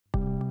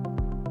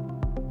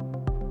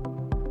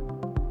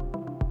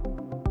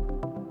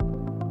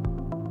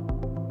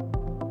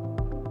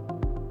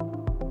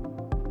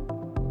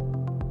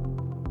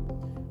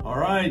All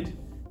right,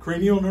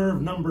 cranial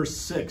nerve number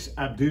 6,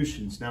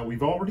 abducens. Now,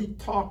 we've already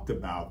talked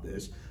about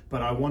this,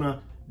 but I want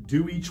to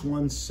do each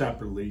one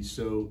separately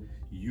so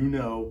you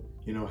know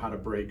how to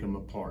break them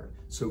apart.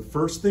 So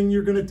first thing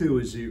you're going to do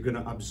is you're going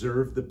to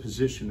observe the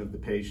position of the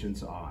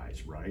patient's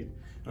eyes, right?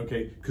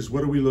 Okay, because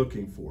what are we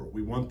looking for?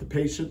 We want the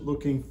patient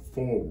looking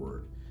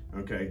forward.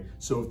 Okay,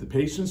 so if the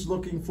patient's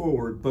looking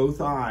forward,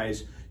 both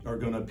eyes are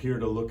going to appear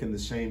to look in the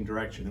same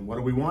direction. And what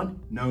do we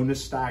want? No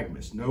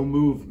nystagmus, no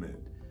movement.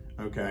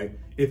 Okay,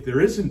 if there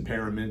is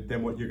impairment,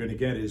 then what you're going to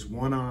get is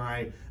one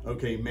eye,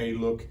 okay, may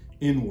look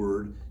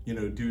inward,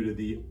 due to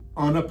the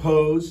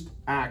unopposed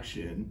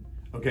action,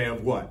 okay,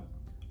 of what?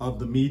 Of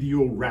the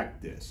medial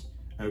rectus,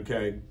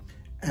 okay?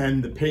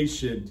 And the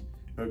patient,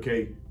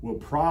 okay, will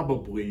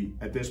probably,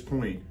 at this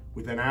point,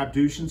 with an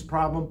abducens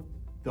problem,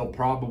 they'll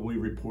probably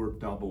report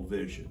double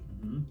vision.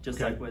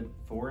 Just okay? like with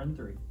 4 and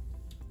 3.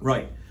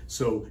 Right,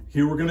 so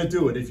here we're gonna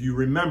do it. If you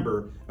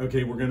remember,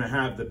 okay, we're gonna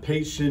have the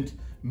patient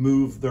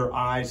move their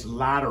eyes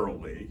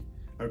laterally,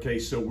 okay?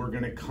 So we're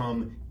gonna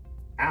come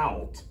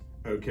out,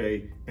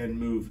 okay, and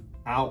move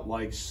out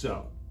like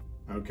so,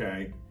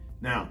 okay?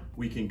 Now,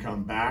 we can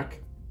come back,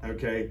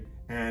 okay,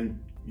 and,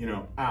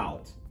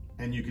 out.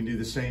 And you can do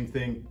the same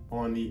thing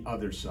on the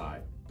other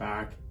side,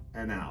 back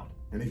and out.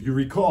 And if you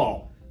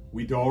recall,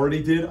 we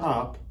already did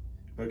up,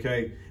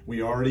 okay?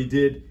 We already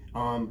did,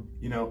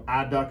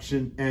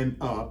 adduction and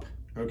up,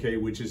 okay,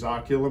 which is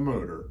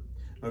oculomotor,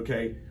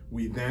 okay?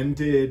 We then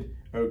did,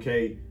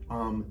 okay,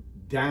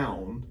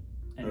 down,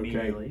 and okay,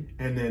 medially.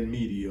 and then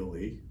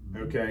medially,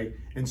 okay?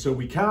 And so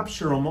we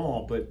capture them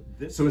all,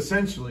 so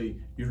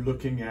essentially you're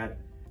looking at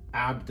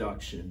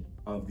abduction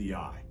of the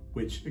eye,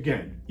 which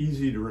again,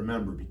 easy to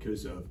remember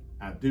because of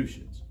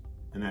abducens,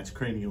 and that's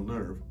cranial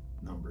nerve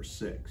number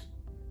 6.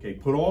 Okay,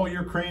 put all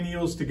your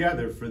cranials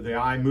together for the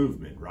eye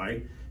movement,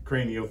 right?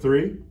 Cranial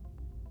 3,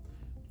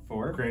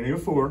 4, cranial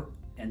 4,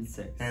 and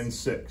 6. and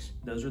 6.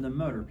 Those are the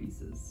motor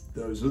pieces.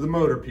 Those are the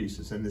motor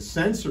pieces, and the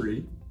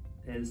sensory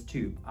Is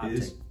 2, optic.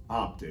 is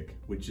optic,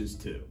 which is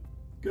 2.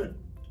 Good.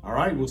 All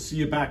right, we'll see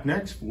you back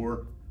next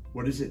for,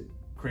 what is it?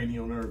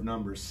 Cranial nerve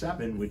number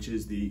 7, which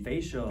is the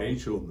facial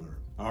nerve.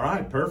 All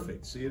right,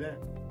 perfect. See you then.